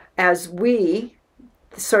as we,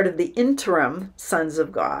 sort of the interim sons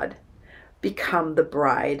of God, become the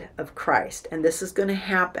bride of Christ. And this is going to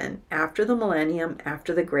happen after the millennium,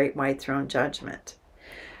 after the great white throne judgment.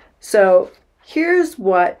 So here's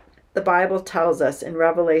what the Bible tells us in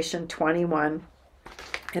Revelation 21.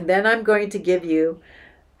 And then I'm going to give you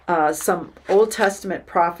some Old Testament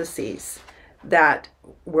prophecies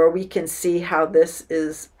where we can see how this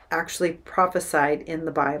is actually prophesied in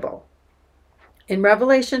the Bible. In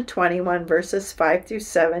Revelation 21, verses 5 through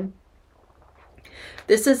 7,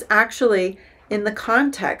 this is actually in the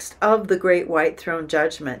context of the great white throne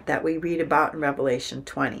judgment that we read about in Revelation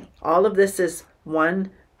 20. All of this is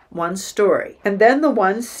one story. And then the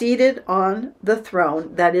one seated on the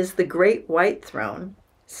throne, that is the great white throne,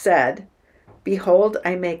 said, behold,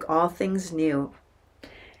 I make all things new.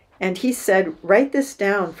 And he said, write this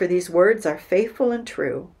down, for these words are faithful and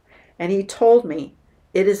true. And he told me,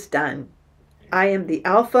 it is done. I am the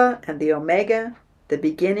Alpha and the Omega, the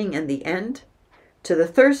beginning and the end. To the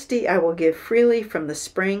thirsty I will give freely from the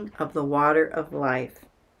spring of the water of life.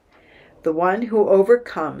 The one who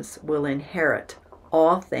overcomes will inherit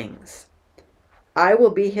all things. I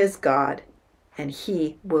will be his God, and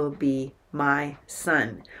he will be my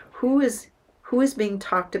son. Who is being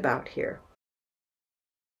talked about here?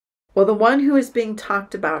 Well, the one who is being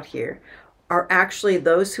talked about here are actually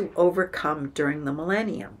those who overcome during the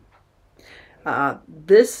millennium.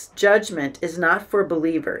 This judgment is not for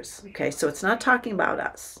believers, okay? So it's not talking about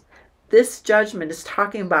us. This judgment is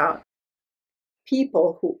talking about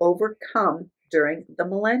people who overcome during the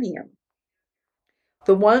millennium.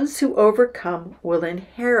 The ones who overcome will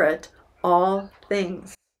inherit all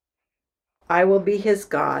things. I will be his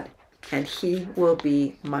God, and he will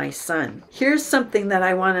be my son. Here's something that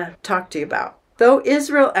I want to talk to you about. Though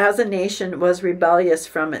Israel as a nation was rebellious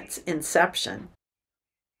from its inception,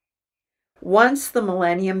 once the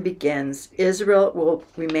millennium begins, Israel will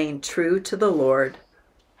remain true to the Lord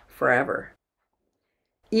forever,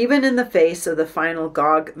 even in the face of the final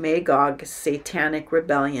Gog-Magog satanic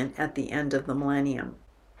rebellion at the end of the millennium.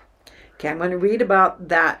 Okay, I'm going to read about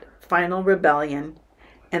that final rebellion,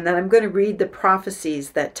 and then I'm going to read the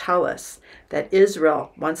prophecies that tell us that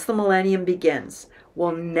Israel, once the millennium begins,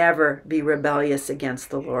 will never be rebellious against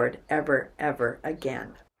the Lord ever, ever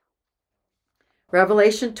again.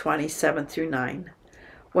 Revelation 27 through 9.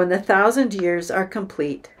 When the 1,000 years are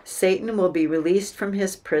complete, Satan will be released from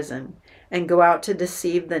his prison, and go out to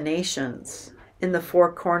deceive the nations in the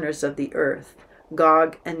four corners of the earth,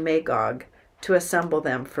 Gog and Magog, to assemble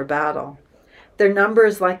them for battle. Their number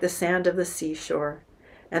is like the sand of the seashore.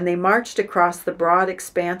 And they marched across the broad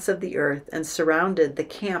expanse of the earth and surrounded the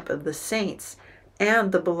camp of the saints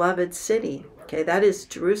and the beloved city. Okay, that is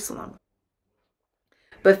Jerusalem.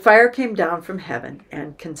 But fire came down from heaven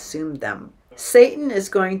and consumed them. Satan is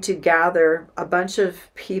going to gather a bunch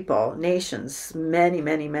of people, nations,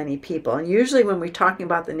 many people. And usually when we're talking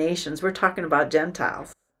about the nations, we're talking about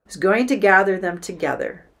Gentiles. He's going to gather them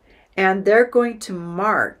together. And they're going to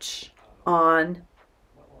march on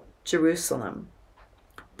Jerusalem.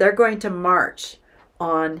 They're going to march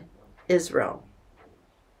on Israel,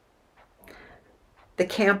 the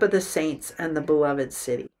camp of the saints and the beloved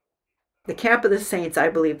city. The camp of the saints, I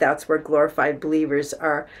believe that's where glorified believers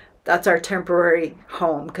are. That's our temporary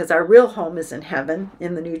home, because our real home is in heaven,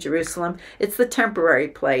 in the New Jerusalem. It's the temporary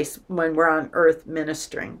place when we're on earth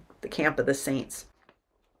ministering, the camp of the saints.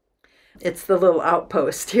 It's the little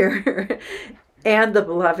outpost here. And the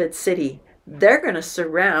beloved city. They're going to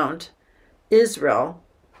surround Israel,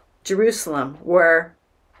 Jerusalem, where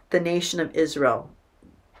the nation of Israel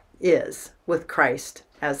is, with Christ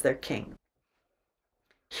as their king.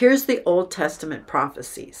 Here's the Old Testament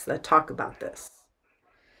prophecies that talk about this.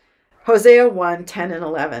 Hosea 1:10 and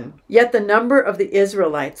 11. Yet the number of the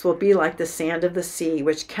Israelites will be like the sand of the sea,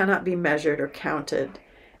 which cannot be measured or counted.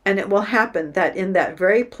 And it will happen that in that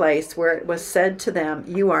very place where it was said to them,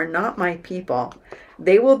 "You are not my people,"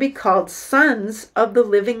 they will be called sons of the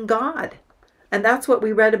living God. And that's what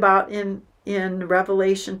we read about in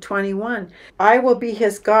Revelation 21. I will be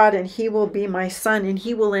his God, and he will be my son, and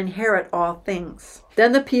he will inherit all things.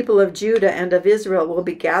 Then the people of Judah and of Israel will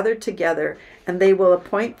be gathered together, and they will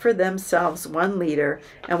appoint for themselves one leader,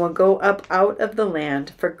 and will go up out of the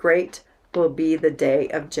land, for great will be the day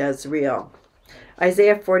of Jezreel.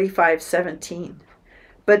 Isaiah 45:17.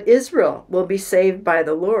 But Israel will be saved by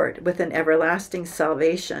the Lord with an everlasting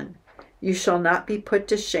salvation. You shall not be put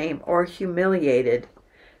to shame or humiliated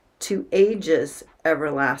to ages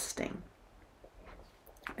everlasting.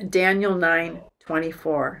 Daniel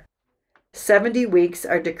 9:24. 70 weeks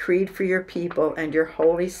are decreed for your people and your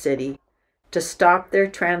holy city to stop their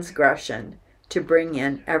transgression, to bring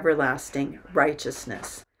in everlasting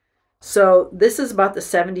righteousness. So this is about the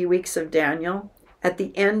 70 weeks of Daniel. At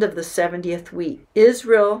the end of the 70th week,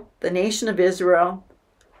 Israel, the nation of Israel,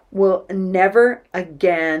 will never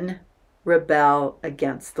again rebel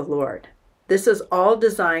against the Lord. This is all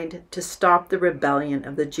designed to stop the rebellion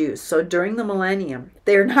of the Jews. So during the millennium,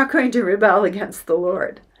 they are not going to rebel against the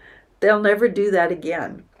Lord. They'll never do that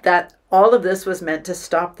again. That all of this was meant to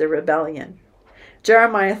stop the rebellion.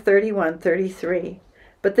 Jeremiah 31:33.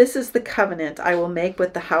 But this is the covenant I will make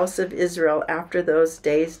with the house of Israel after those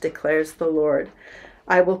days, declares the Lord.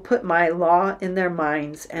 I will put my law in their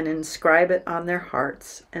minds and inscribe it on their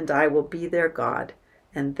hearts, and I will be their God,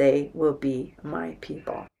 and they will be my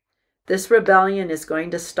people. This rebellion is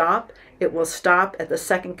going to stop. It will stop at the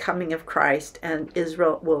second coming of Christ, and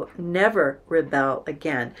Israel will never rebel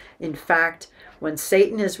again. In fact, when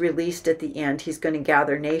Satan is released at the end, he's going to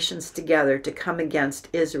gather nations together to come against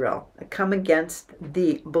Israel, come against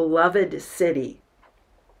the beloved city.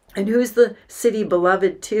 And who's the city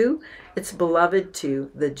beloved to? It's beloved to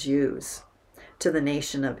the Jews, to the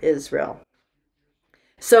nation of Israel.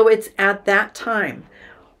 So it's at that time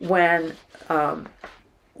when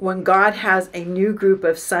God has a new group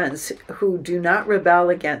of sons who do not rebel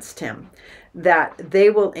against him, that they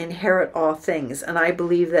will inherit all things. And I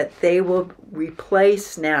believe that they will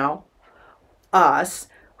replace now us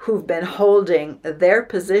who've been holding their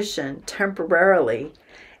position temporarily,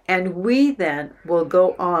 and we then will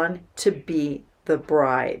go on to be the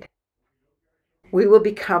bride. We will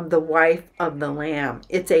become the wife of the Lamb.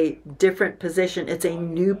 It's a different position. It's a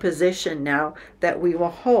new position now that we will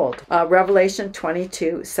hold. Revelation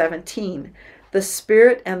 22:17. The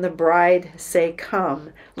Spirit and the bride say,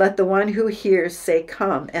 "Come." Let the one who hears say,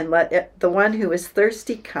 "Come." And let the one who is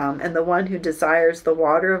thirsty come, and the one who desires the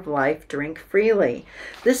water of life drink freely.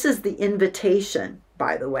 This is the invitation,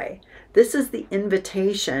 by the way. This is the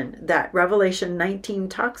invitation that Revelation 19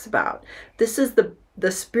 talks about. This is the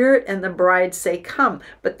Spirit and the bride say, "Come,"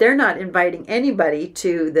 but they're not inviting anybody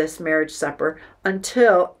to this marriage supper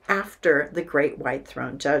until after the great white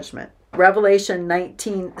throne judgment. Revelation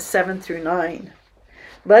 19:7-9.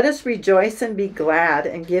 Let us rejoice and be glad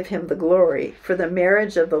and give him the glory, for the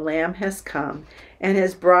marriage of the Lamb has come, and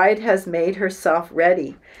his bride has made herself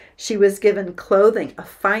ready. She was given clothing of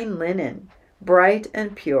fine linen, bright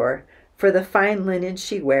and pure, For the fine linen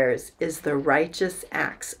she wears is the righteous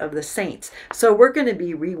acts of the saints. So we're going to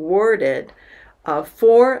be rewarded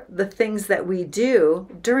for the things that we do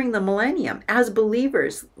during the millennium. As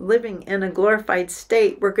believers living in a glorified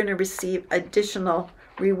state, we're going to receive additional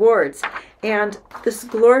rewards. And this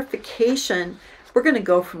glorification, we're going to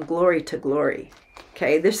go from glory to glory.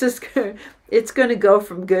 Okay, it's going to go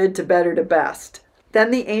from good to better to best.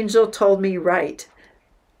 Then the angel told me, "Write,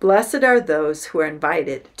 blessed are those who are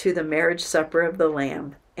invited to the marriage supper of the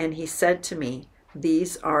Lamb." And he said to me,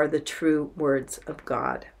 "These are the true words of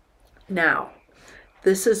God." Now,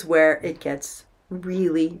 this is where it gets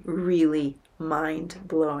really, really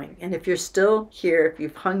mind-blowing. And if you're still here, if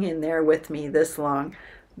you've hung in there with me this long,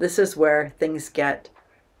 this is where things get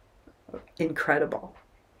incredible.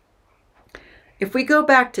 If we go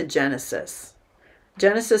back to Genesis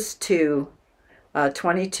 2,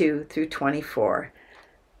 22 through 24,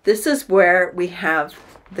 this is where we have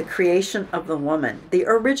the creation of the woman, the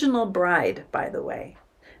original bride, by the way.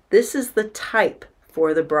 This is the type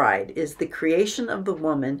for the bride, is the creation of the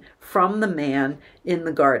woman from the man in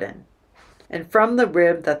the garden. And from the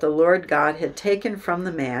rib that the Lord God had taken from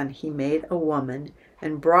the man, he made a woman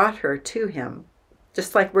and brought her to him,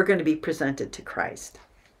 just like we're going to be presented to Christ.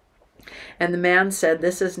 And the man said,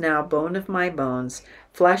 "This is now bone of my bones,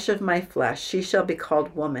 flesh of my flesh. She shall be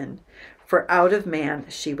called woman, for out of man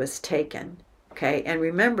she was taken." Okay, and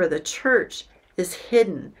remember, the church is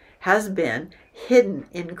hidden, has been hidden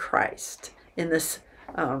in Christ, in this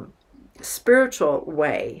spiritual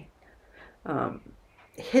way,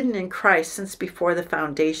 hidden in Christ since before the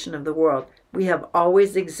foundation of the world. We have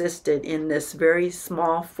always existed in this very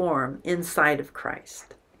small form inside of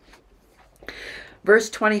Christ.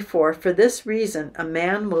 Verse 24, "For this reason a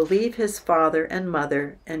man will leave his father and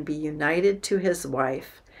mother and be united to his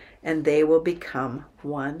wife, and they will become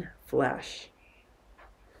one flesh."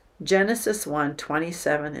 Genesis 1,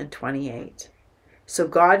 27 and 28. "So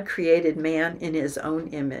God created man in his own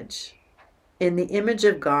image. In the image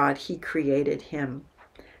of God he created him.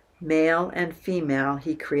 Male and female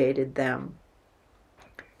he created them.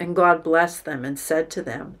 And God blessed them and said to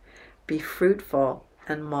them, 'Be fruitful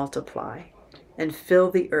and multiply, and fill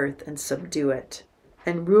the earth and subdue it,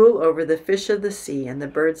 and rule over the fish of the sea and the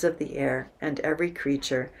birds of the air and every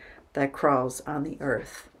creature that crawls on the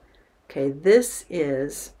earth.'" Okay, this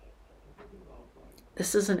is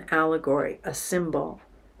an allegory, a symbol,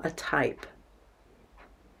 a type.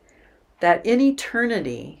 That in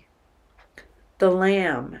eternity, the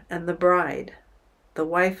Lamb and the bride, the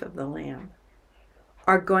wife of the Lamb,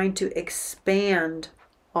 are going to expand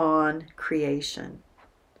on creation.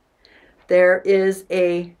 There is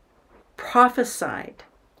a prophesied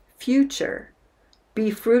future, be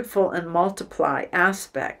fruitful and multiply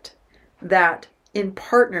aspect that in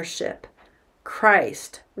partnership,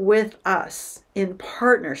 Christ with us in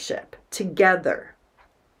partnership together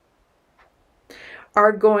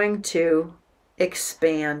are going to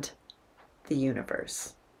expand the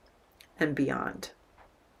universe and beyond.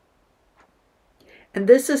 And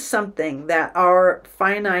this is something that our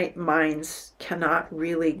finite minds cannot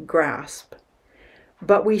really grasp,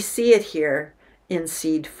 but we see it here in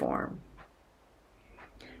seed form.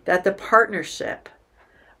 That the partnership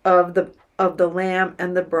of the Lamb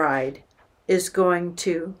and the bride is going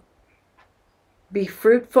to be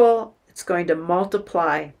fruitful, it's going to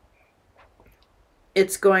multiply,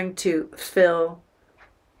 it's going to fill,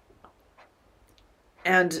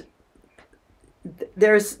 and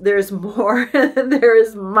there's more, there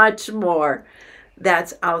is much more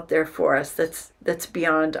that's out there for us that's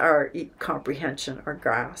beyond our comprehension or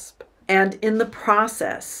grasp. And in the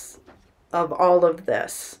process of all of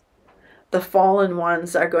this, the fallen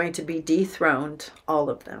ones are going to be dethroned, all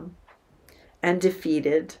of them, and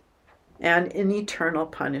defeated, and in eternal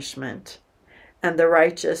punishment. And the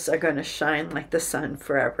righteous are going to shine like the sun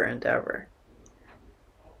forever and ever.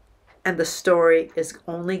 And the story is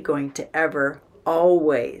only going to ever,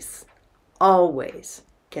 always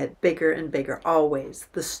get bigger and bigger. Always.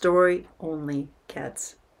 The story only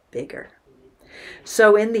gets bigger.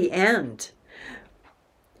 So in the end,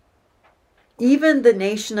 even the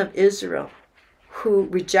nation of Israel, who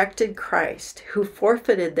rejected Christ, who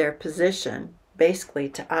forfeited their position, basically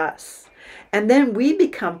to us, and then we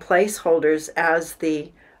become placeholders as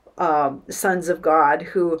the sons of God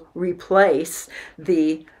who replace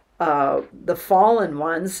the fallen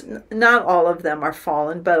ones. Not all of them are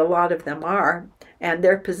fallen, but a lot of them are, and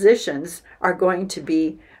their positions are going to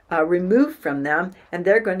be removed from them, and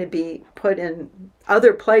they're going to be put in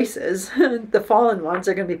other places. The fallen ones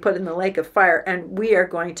are going to be put in the lake of fire, and we are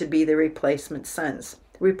going to be the replacement sons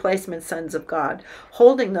of God,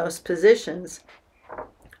 holding those positions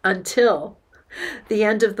until the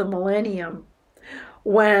end of the millennium,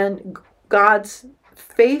 when God's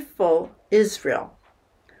faithful Israel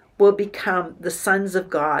will become the sons of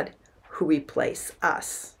God who replace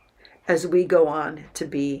us as we go on to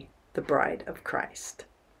be the bride of Christ.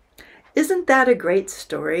 Isn't that a great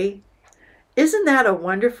story? Isn't that a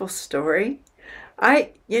wonderful story?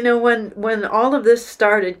 When all of this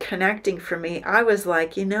started connecting for me, I was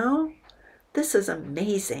like, this is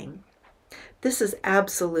amazing. This is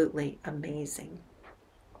absolutely amazing.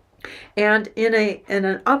 And in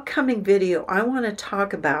an upcoming video, I want to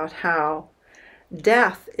talk about how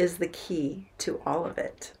death is the key to all of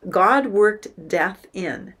it. God worked death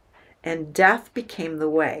in, and death became the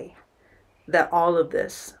way that all of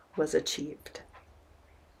this was achieved.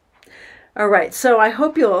 All right, so I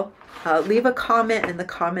hope you'll leave a comment in the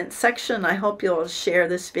comment section. I hope you'll share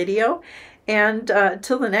this video. And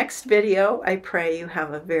till the next video, I pray you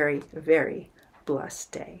have a very, very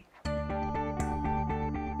blessed day.